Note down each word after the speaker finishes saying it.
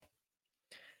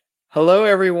Hello,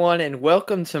 everyone, and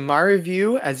welcome to my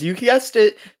review, as you guessed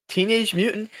it, Teenage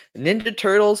Mutant Ninja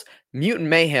Turtles Mutant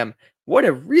Mayhem. What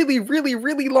a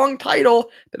really long title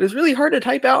that is really hard to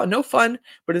type out and no fun,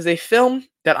 but is a film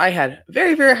that I had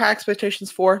very high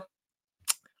expectations for.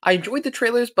 I enjoyed the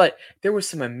trailers, but there was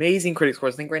some amazing critic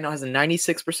scores. I think right now it has a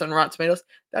 96% Rotten Tomatoes.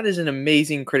 That is an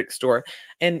amazing critic score,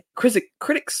 and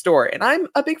I'm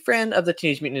a big fan of the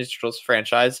Teenage Mutant Ninja Turtles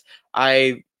franchise.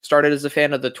 I started as a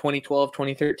fan of the 2012-2013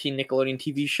 Nickelodeon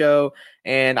TV show,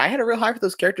 and I had a real high for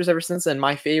those characters ever since then.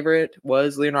 My favorite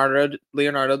was Leonardo,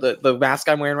 the mask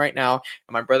I'm wearing right now,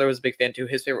 and my brother was a big fan too.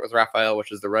 His favorite was Raphael,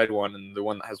 which is the red one and the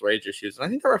one that has rage issues, and I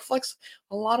think that reflects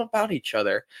a lot about each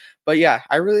other. But yeah,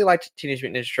 I really liked Teenage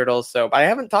Mutant Ninja Turtles, so I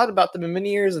haven't thought about them in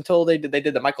many years until they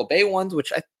did the Michael Bay ones,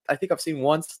 which I think I've seen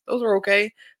once. Those were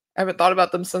okay. I haven't thought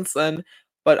about them since then.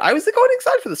 But I was going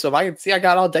excited for this film. I can see I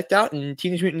got all decked out in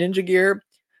Teenage Mutant Ninja gear.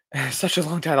 Such a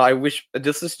long title. I wish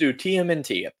just do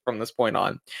TMNT from this point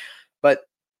on. But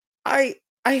I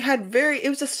I had it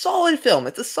was a solid film.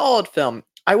 It's a solid film.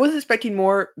 I was expecting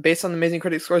more based on the amazing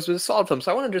critic scores, but it's a solid film.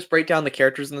 So I want to just break down the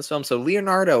characters in this film. So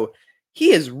Leonardo,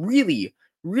 he is really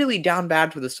down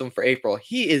bad for this film for April.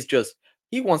 He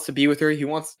wants to be with her.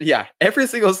 Every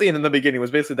single scene in the beginning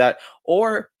was basically that.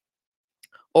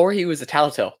 Or he was a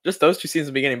tattletale. Just those two scenes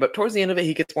in the beginning. But towards the end of it,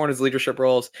 he gets more in his leadership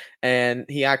roles and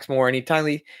he acts more, and he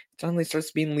finally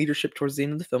starts being leadership towards the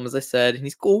end of the film, as I said, and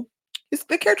he's cool.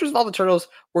 The characters of all the turtles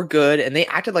were good, and they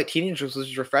acted like teenagers, which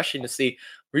is refreshing to see.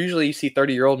 Where usually you see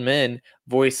 30-year-old men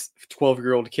voice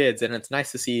 12-year-old kids, and it's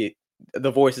nice to see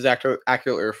the voices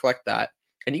accurately reflect that.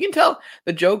 And you can tell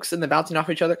the jokes and the bouncing off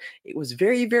each other. It was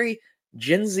very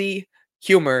Gen Z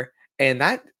humor, and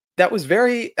that was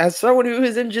very, as someone who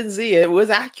is in Gen Z, it was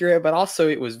accurate, but also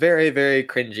it was very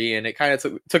cringy, and it kind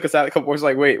of took us out a couple words.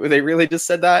 Like, wait, they really just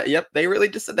said that? Yep, they really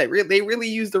just said that. They really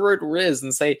used the word Riz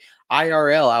and say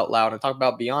IRL out loud and talk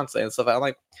about Beyonce and stuff. I'm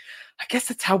like, I guess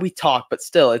that's how we talk, but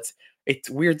still, it's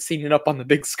weird seeing it up on the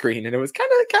big screen, and it was kind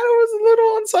of was a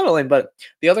little unsettling. But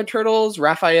the other turtles,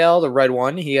 Raphael, the red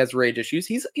one, he has rage issues.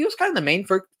 He was kind of the main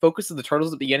focus of the turtles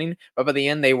at the beginning, but by the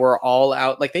end they were all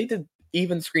out. Like, they did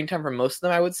even screen time for most of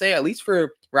them, I would say, at least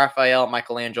for Raphael,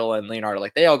 Michelangelo, and Leonardo.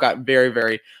 Like, they all got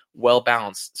very well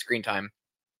balanced screen time.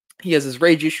 He has his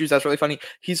rage issues. That's really funny.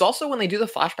 He's also, when they do the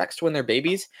flashbacks to when they're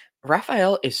babies,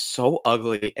 Raphael is so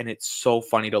ugly, and it's so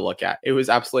funny to look at. It was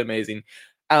absolutely amazing.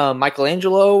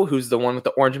 Michelangelo, who's the one with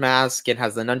the orange mask and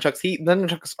has the nunchucks. The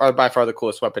nunchucks are by far the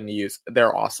coolest weapon to use.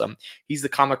 They're awesome. He's the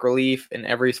comic relief in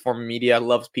every form of media.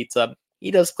 Loves pizza.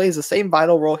 He plays the same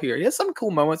vital role here. He has some cool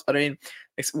moments, but I mean,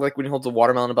 like when he holds a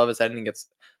watermelon above his head and he gets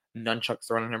nunchucks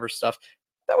thrown at him or stuff.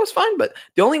 That was fine, but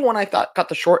the only one I thought got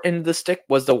the short end of the stick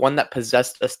was the one that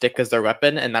possessed a stick as their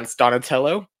weapon, and that's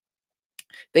Donatello.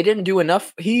 They didn't do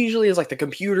enough. He usually is like the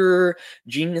computer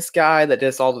genius guy that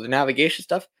does all the navigation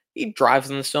stuff. He drives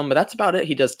in this film, but that's about it.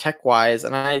 He does tech-wise,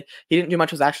 and he didn't do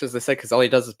much with action, as I said, because all he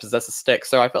does is possess a stick.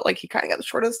 So I felt like he kind of got the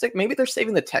short end of the stick. Maybe they're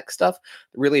saving the tech stuff,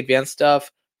 the really advanced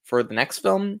stuff, for the next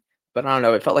film, but I don't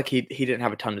know. It felt like he didn't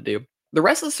have a ton to do. The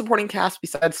rest of the supporting cast,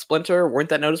 besides Splinter, weren't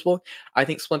that noticeable. I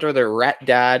think Splinter, their rat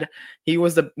dad, he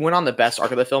went on the best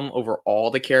arc of the film over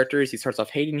all the characters. He starts off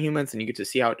hating humans, and you get to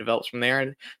see how it develops from there.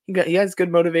 And he has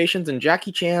good motivations, and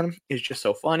Jackie Chan is just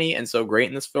so funny and so great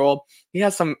in this film. He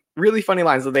has some really funny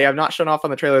lines that they have not shown off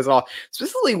on the trailers at all.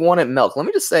 Specifically one at Milk. Let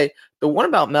me just say, the one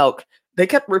about Milk, they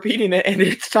kept repeating it, and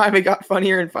each time it got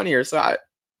funnier and funnier. So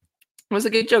it was a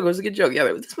good joke. It was a good joke. Yeah,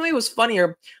 this movie was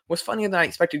funnier than I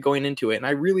expected going into it, and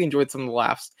I really enjoyed some of the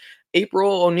laughs.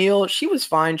 April O'Neil, she was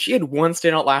fine. She had one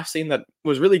standout laugh scene that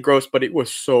was really gross, but it was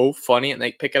so funny, and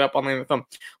they pick it up on the film.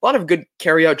 A lot of good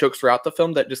carry-out jokes throughout the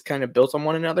film that just kind of built on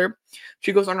one another.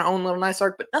 She goes on her own little nice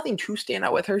arc, but nothing too stand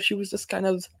out with her. She was just kind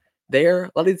of there.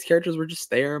 A lot of these characters were just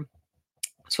there.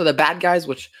 So the bad guys,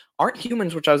 which aren't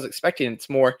humans, which I was expecting, it's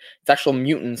actual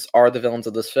mutants, are the villains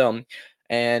of this film.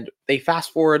 And they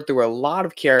fast forward through a lot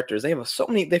of characters. They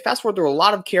fast forward through a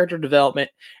lot of character development,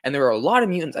 and there were a lot of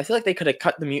mutants. I feel like they could have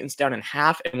cut the mutants down in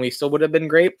half, and we still would have been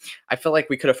great. I feel like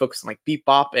we could have focused on like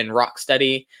Bebop and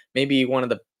Rocksteady, maybe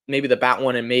the Bat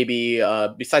one, and maybe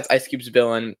besides Ice Cube's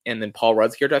villain and then Paul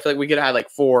Rudd's character. I feel like we could have had like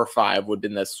 4 or 5 would have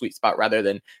been the sweet spot rather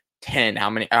than 10,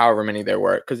 however many there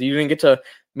were, because you didn't get to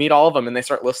meet all of them, and they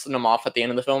start listing them off at the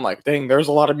end of the film. Like, dang, there's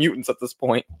a lot of mutants at this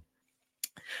point.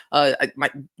 I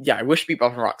wish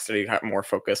Bebop and Rocksteady had more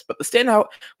focus, but the standout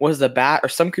was the Bat or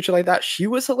some creature like that. She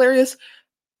was hilarious.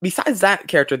 Besides that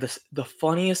character, the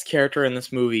funniest character in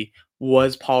this movie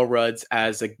was Paul Rudd's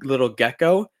as a little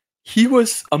gecko. He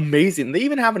was amazing. They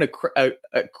even have a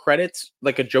credits,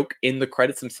 like a joke in the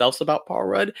credits themselves about Paul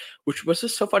Rudd, which was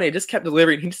just so funny. It just kept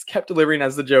delivering. He just kept delivering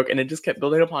as the joke, and it just kept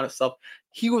building upon itself.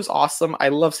 He was awesome. I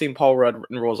love seeing Paul Rudd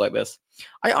in roles like this.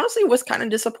 I honestly was kind of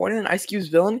disappointed in Ice Cube's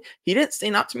villain. He didn't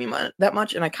stand out to me that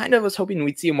much, and I kind of was hoping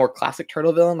we'd see a more classic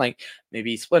Turtle villain, like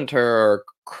maybe Splinter or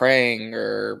Krang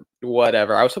or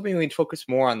whatever. I was hoping we'd focus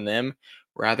more on them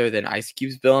rather than Ice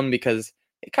Cube's villain because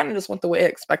it kind of just went the way I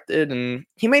expected, and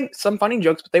he made some funny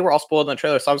jokes, but they were all spoiled in the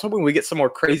trailer. So I was hoping we get some more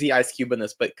crazy Ice Cube in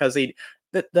this, but because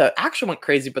the action went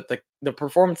crazy, but the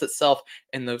performance itself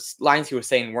and those lines he was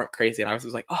saying weren't crazy, and I was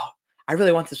just like, oh, I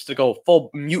really want this to go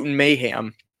full Mutant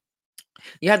Mayhem.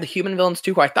 You had the human villains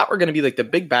too, who I thought were going to be like the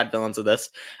big bad villains of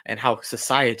this and how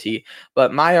society.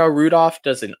 But Maya Rudolph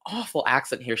does an awful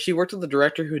accent here. She worked with the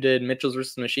director who did Mitchell's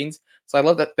vs. Machines. So I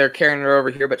love that they're carrying her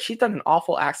over here, but she's done an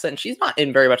awful accent. She's not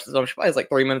in very much of the film. She probably has like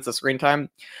 3 minutes of screen time.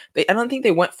 I don't think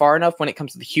they went far enough when it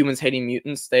comes to the humans hating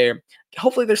mutants.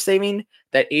 Hopefully they're saving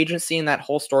that agency and that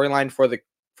whole storyline for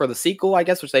the sequel, I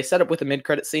guess, which they set up with a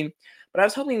mid-credit scene. But I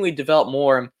was hoping we'd develop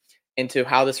more into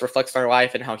how this reflects on our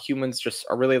life and how humans just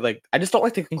are really like, I just don't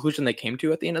like the conclusion they came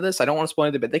to at the end of this. I don't want to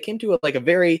spoil it, but they came to like a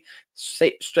very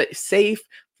safe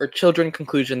for children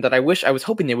conclusion that I was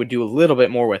hoping they would do a little bit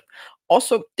more with.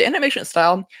 Also, the animation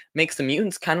style makes the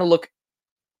mutants kind of look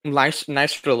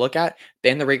nicer to look at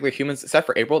than the regular humans, except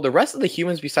for April. The rest of the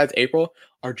humans besides April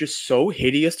are just so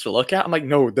hideous to look at. I'm like,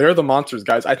 no, they're the monsters,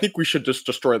 guys. I think we should just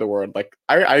destroy the world. Like,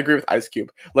 I agree with Ice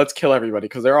Cube. Let's kill everybody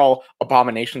because they're all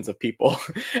abominations of people.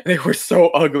 And they were so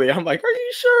ugly. I'm like, are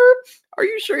you sure? Are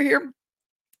you sure here?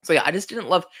 So yeah, I just didn't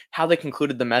love how they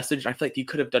concluded the message. I feel like you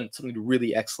could have done something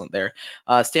really excellent there.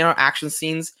 Standout action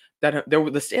scenes that there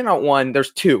were the standout one.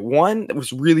 There's two. One that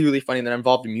was really really funny that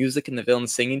involved music and the villain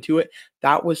singing to it.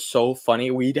 That was so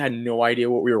funny. We had no idea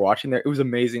what we were watching there. It was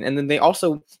amazing. And then they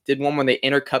also did one where they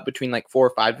intercut between like 4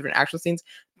 or 5 different action scenes.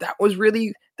 That was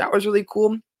really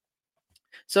cool.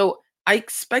 So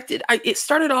it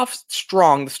started off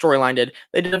strong, the storyline did.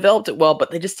 They developed it well, but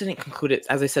they just didn't conclude it.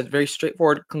 As I said, very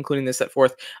straightforward concluding they set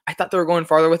forth. I thought they were going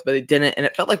farther with, but they didn't, and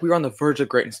it felt like we were on the verge of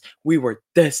greatness. We were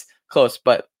this close,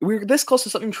 but we were this close to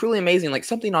something truly amazing, like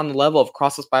something on the level of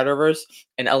Cross the Spider-Verse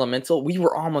and Elemental. We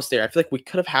were almost there. I feel like we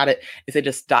could have had it if they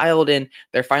just dialed in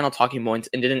their final talking points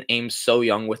and didn't aim so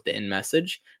young with the end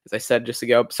message, as I said just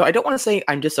ago. So I don't want to say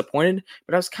I'm disappointed,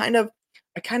 but I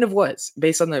kind of was,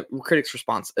 based on the critics'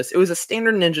 response. It was a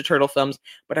standard Ninja Turtle films,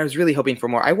 but I was really hoping for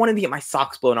more. I wanted to get my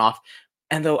socks blown off,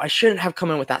 and though I shouldn't have come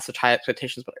in with that such high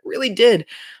expectations, but I really did.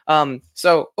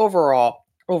 So overall,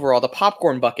 the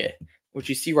popcorn bucket, which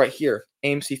you see right here,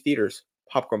 AMC Theaters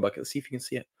popcorn bucket. Let's see if you can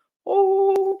see it.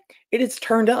 Oh, it is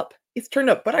turned up. It's turned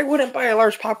up, but I wouldn't buy a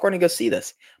large popcorn to go see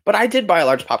this. But I did buy a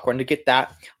large popcorn to get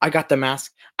that. I got the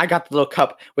mask. I got the little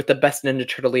cup with the best Ninja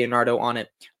Turtle Leonardo on it,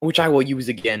 which I will use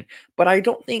again. But I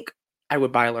don't think I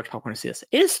would buy a large popcorn to see this.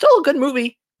 It is still a good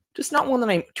movie, just not one that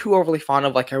I'm too overly fond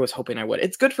of like I was hoping I would.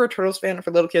 It's good for a Turtles fan and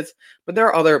for little kids, but there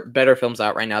are other better films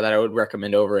out right now that I would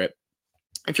recommend over it.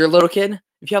 If you're a little kid,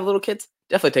 if you have little kids,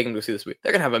 definitely take them to see this movie.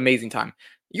 They're going to have an amazing time.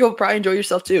 You'll probably enjoy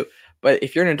yourself too. But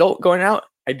if you're an adult going out,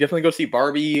 I'd definitely go see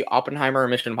Barbie, Oppenheimer, or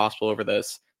Mission Impossible over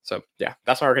this. So yeah,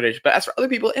 that's my recommendation. But as for other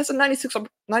people, it's a 96%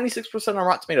 on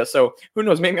Rotten Tomatoes. So who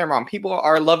knows? Maybe I'm wrong. People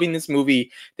are loving this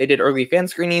movie. They did early fan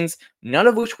screenings, none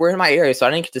of which were in my area, so I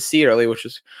didn't get to see it early, which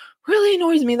is really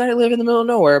annoys me that I live in the middle of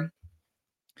nowhere.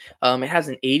 It has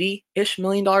an $80-ish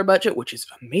million budget, which is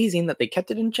amazing that they kept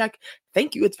it in check.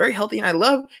 Thank you. It's very healthy, and I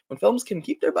love when films can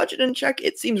keep their budget in check.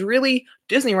 It seems really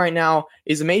Disney right now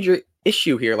is a major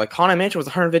issue here. Like Haunted Mansion was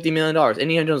 $150 million.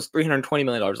 Indiana Jones $320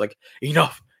 million. Like,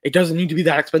 enough. It doesn't need to be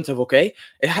that expensive, okay?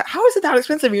 How is it that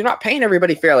expensive? You're not paying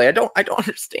everybody fairly. I don't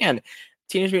understand.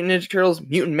 Teenage Mutant Ninja Turtles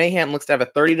Mutant Mayhem looks to have a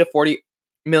 30 to 40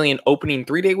 million opening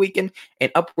 3-day weekend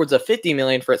and upwards of 50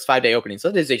 million for its 5-day opening. So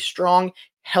it is a strong,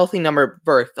 healthy number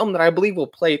for a film that I believe will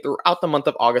play throughout the month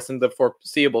of August in the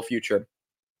foreseeable future.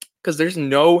 Because there's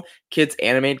no kids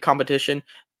animated competition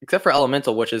except for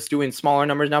Elemental, which is doing smaller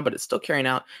numbers now, but it's still carrying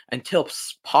out until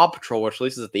Paw Patrol, which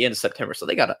releases at the end of September. So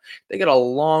they got a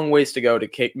long ways to go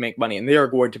to make money, and they are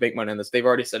going to make money on this. They've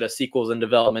already said a sequel's in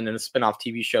development and a spin-off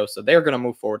TV show, so they're going to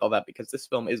move forward all that because this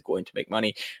film is going to make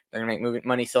money. They're going to make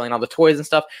money selling all the toys and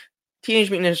stuff. Teenage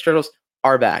Mutant Ninja Turtles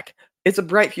are back. It's a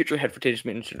bright future ahead for Teenage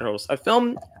Mutant Ninja Turtles. A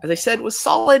film, as I said, was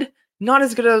solid, not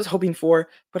as good as I was hoping for,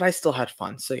 but I still had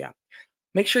fun. So yeah.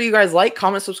 Make sure you guys like,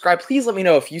 comment, subscribe. Please let me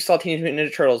know if you saw Teenage Mutant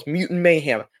Ninja Turtles Mutant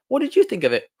Mayhem. What did you think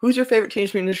of it? Who's your favorite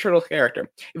Teenage Mutant Ninja Turtles character?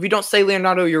 If you don't say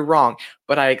Leonardo, you're wrong,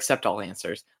 but I accept all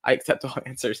answers.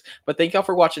 But thank y'all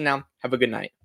for watching now. Have a good night.